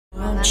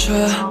Hi,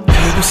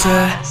 what's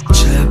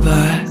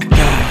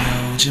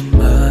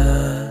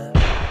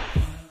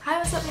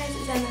up guys,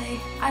 it's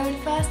Emily. I would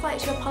first like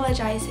to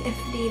apologise if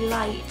the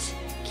light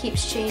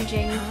keeps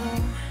changing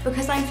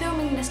because I'm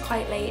filming this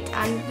quite late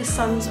and the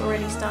sun's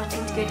already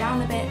starting to go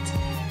down a bit,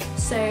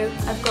 so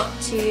I've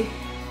got to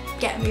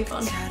get a move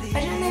on. I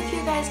don't know if you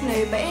guys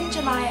know, but in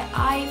July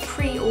I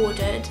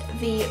pre-ordered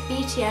the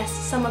BTS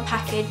Summer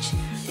Package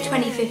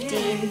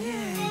 2015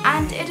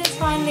 and it has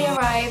finally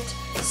arrived,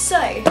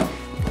 so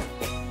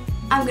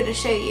I'm going to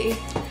show you.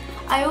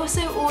 I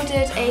also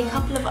ordered a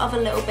couple of other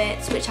little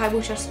bits which I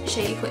will just show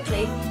you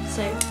quickly,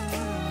 so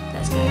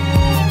let's go.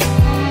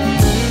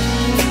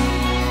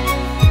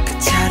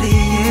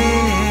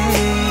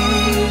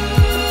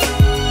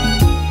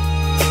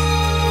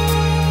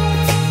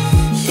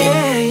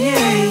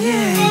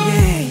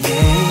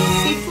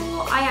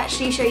 Before I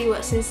actually show you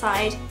what's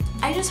inside,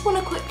 I just want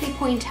to quickly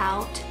point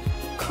out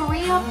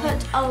Korea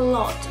put a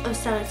lot of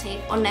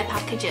sellotape on their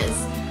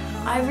packages.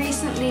 I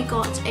recently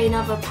got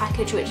another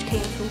package which came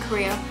from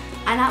Korea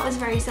and that was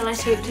very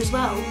sellotaped as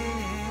well.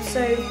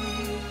 So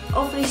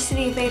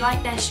obviously they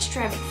like their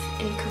strength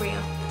in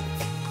Korea.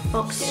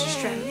 Box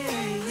strength.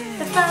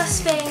 The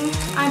first thing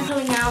I'm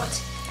pulling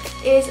out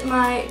is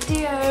my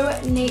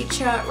Dio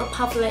Nature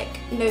Republic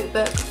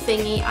notebook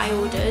thingy I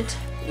ordered.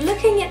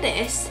 Looking at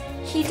this,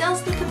 he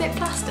does look a bit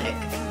plastic.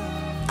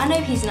 I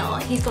know he's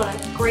not, he's got a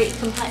great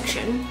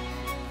complexion,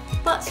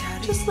 but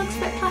just looks a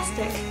bit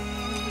plastic.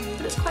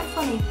 But it's quite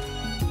funny.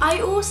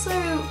 I also,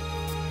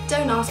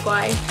 don't ask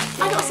why,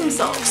 I got some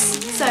socks.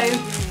 So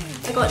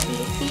I got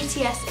the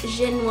BTS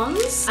Jin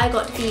ones, I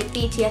got the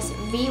BTS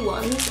V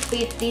ones.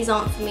 These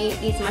aren't for me,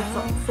 these are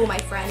for my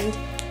friend.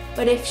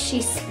 But if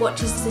she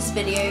watches this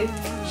video,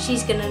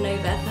 she's gonna know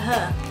they're for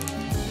her.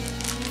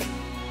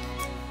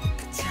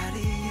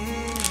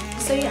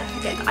 So yeah,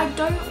 okay. I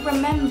don't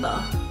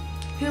remember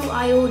who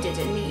I ordered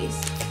in these.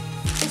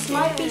 This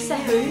might be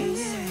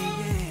Sehun's,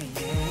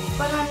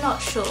 but I'm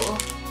not sure.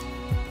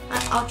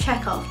 I'll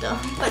check after.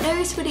 But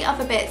those were the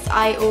other bits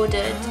I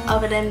ordered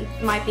other than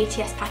my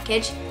BTS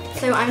package.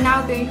 So I'm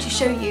now going to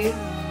show you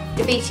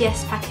the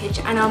BTS package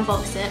and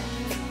unbox it.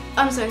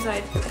 I'm so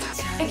excited.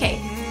 Okay,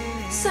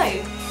 so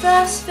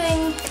first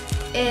thing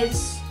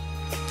is,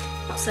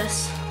 what's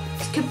this?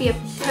 This could be a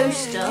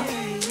poster.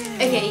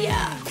 Okay,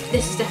 yeah,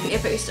 this is definitely a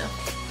poster.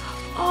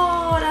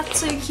 Oh, that's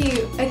so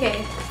cute.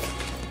 Okay,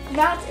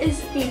 that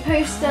is the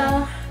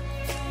poster.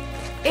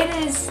 It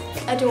is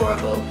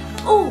adorable.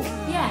 Oh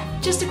yeah,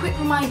 just a quick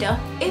reminder,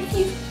 if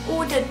you've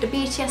ordered the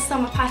BTS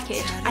summer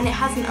package and it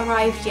hasn't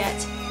arrived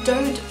yet,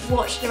 don't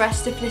watch the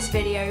rest of this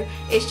video,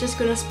 it's just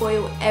going to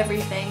spoil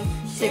everything.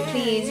 So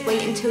please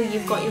wait until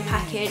you've got your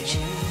package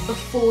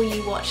before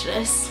you watch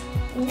this.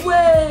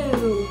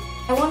 Whoa!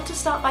 I want to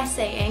start by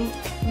saying,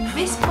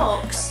 this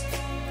box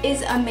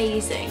is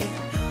amazing.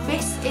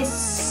 This is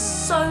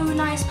so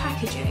nice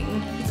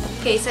packaging.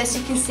 Okay, so as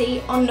you can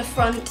see on the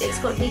front, it's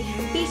got the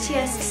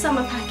BTS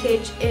summer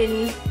package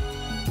in,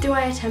 do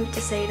I attempt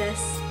to say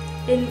this?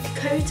 In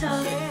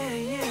KOTA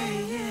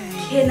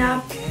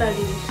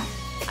Kinabalu.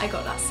 I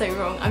got that so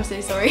wrong, I'm so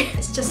sorry.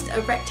 It's just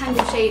a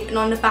rectangle shape and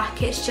on the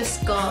back it's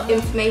just got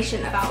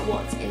information about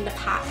what's in the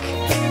pack.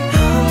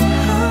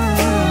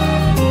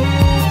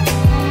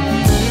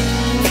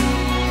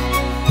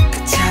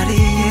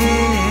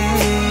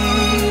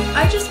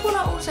 I just want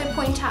to also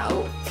point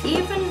out,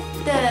 even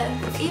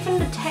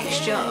the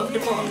texture of the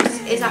box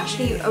is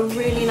actually a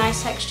really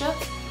nice texture.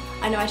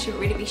 I know I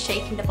shouldn't really be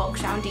shaking the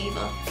box around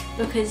either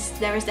because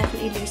there is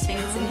definitely loose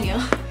things in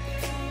here.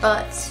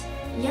 But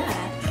yeah,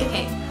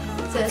 okay,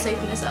 so let's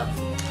open this up.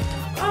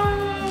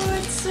 Oh,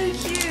 it's so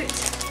cute.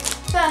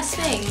 First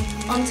thing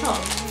on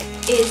top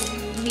is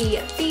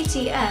the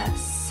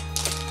BTS.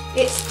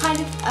 It's kind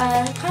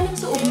of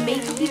sort of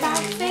makeup-y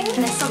bag thing,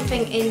 and there's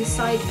something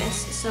inside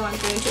this, so I'm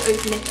going to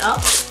open it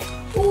up.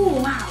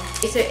 Oh wow!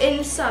 So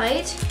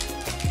inside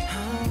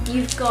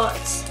you've got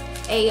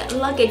a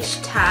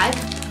luggage tag,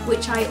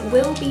 which I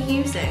will be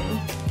using.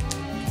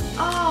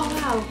 Oh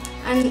wow!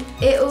 And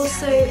it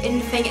also, in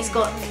the thing, it's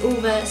got all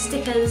the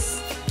stickers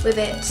with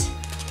it,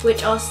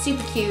 which are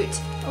super cute.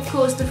 Of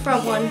course, the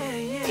front one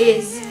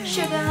is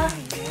Sugar.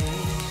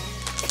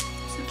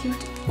 So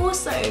cute.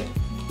 Also,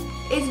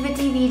 is the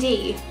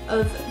DVD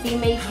of the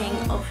making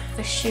of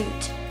the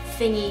shoot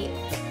thingy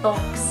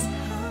box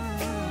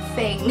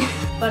thing.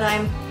 But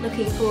I'm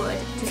looking forward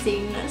to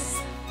seeing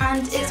this.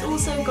 And it's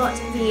also got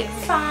the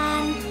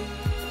fan.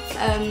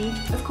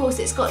 Of course,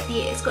 it's got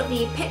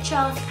the picture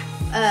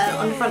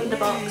on the front of the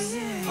box,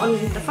 on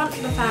the front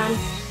of the fan,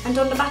 and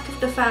on the back of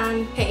the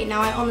fan. Okay,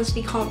 now I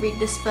honestly can't read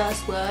this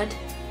first word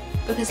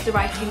because the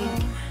writing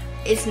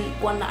isn't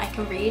one that I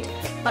can read.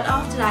 But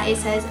after that it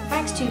says,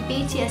 thanks to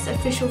BTS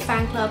official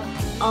fan club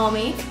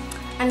ARMY,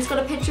 and it's got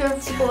a picture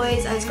of the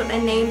boys and it's got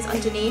their names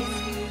underneath.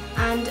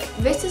 And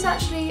this is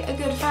actually a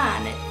good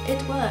fan,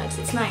 it works,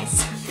 it's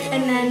nice.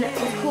 And then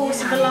of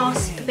course the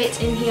last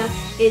bit in here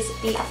is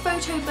the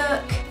photo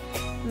book.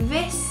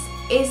 This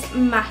is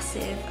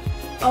massive.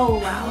 Oh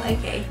wow,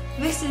 okay.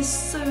 This is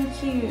so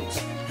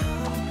cute.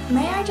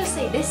 may I just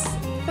say, this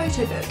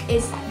photo book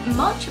is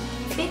much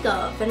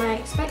bigger than I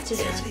expected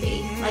it to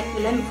be, like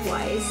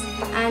lengthwise,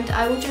 and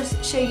I will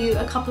just show you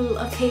a couple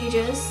of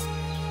pages.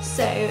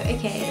 So,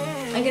 okay,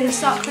 I'm going to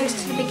start close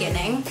to the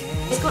beginning.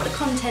 It's got the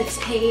contents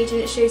page, and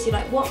it shows you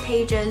like what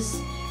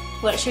pages,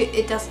 well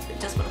it does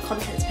what the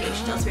contents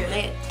page does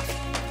really.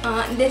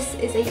 This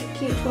is a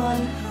cute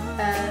one.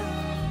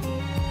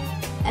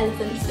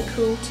 Elephants are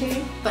cool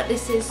too, but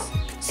this is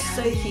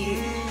so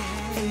cute.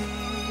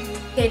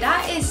 Okay,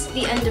 that is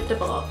the end of the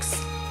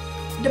box.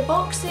 The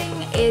boxing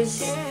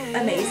is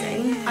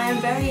amazing. I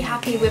am very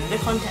happy with the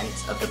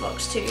contents of the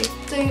box too.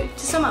 So to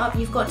sum it up,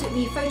 you've got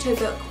the photo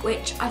book,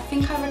 which I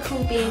think I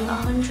recall being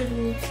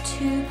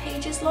 102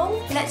 pages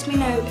long. Let me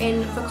know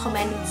in the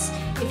comments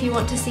if you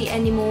want to see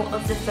any more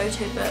of the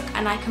photo book,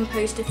 and I can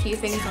post a few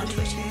things on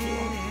Twitter if you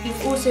want.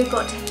 You've also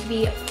got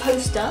the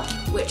poster,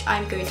 which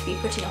I'm going to be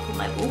putting up on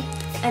my wall.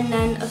 And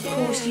then of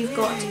course you've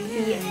got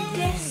the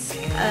disc,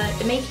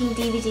 the making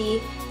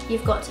DVD,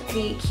 you've got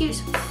the cute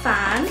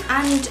fan,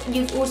 and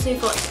you've also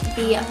got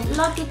the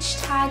luggage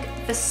tag,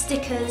 the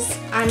stickers,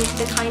 and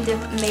the kind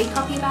of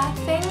makeup-y bag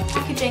thing.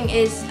 Packaging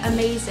is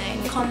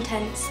amazing,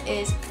 contents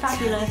is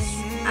fabulous,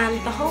 and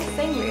the whole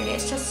thing really,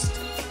 it's just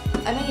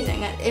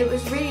amazing. It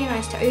was really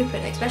nice to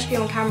open, especially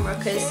on camera,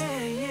 because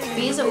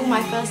these are all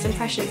my first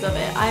impressions of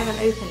it. I haven't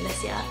opened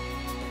this yet.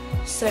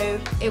 So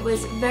it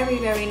was very,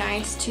 very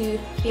nice to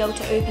be able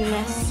to open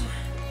this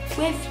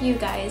with you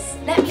guys.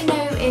 Let me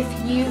know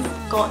if you've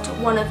got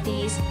one of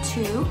these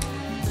too,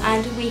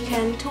 and we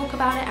can talk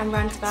about it and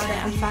rant about it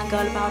and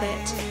fangirl about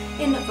it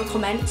in the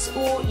comments,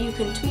 or you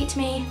can tweet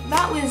me.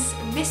 That was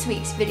this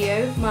week's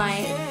video,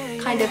 my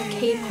kind of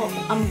K-pop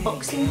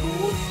unboxing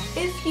haul.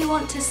 If you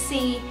want to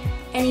see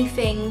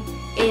anything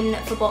in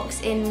the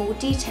box in more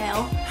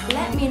detail,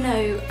 let me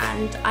know,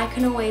 and I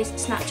can always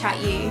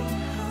Snapchat you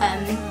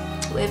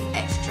with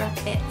extra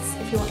bits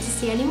if you want to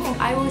see any more.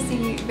 I will see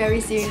you very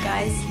soon,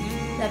 guys.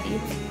 Love you.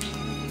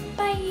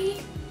 Bye.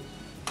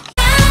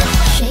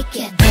 Shake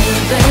it,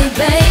 baby,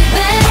 baby.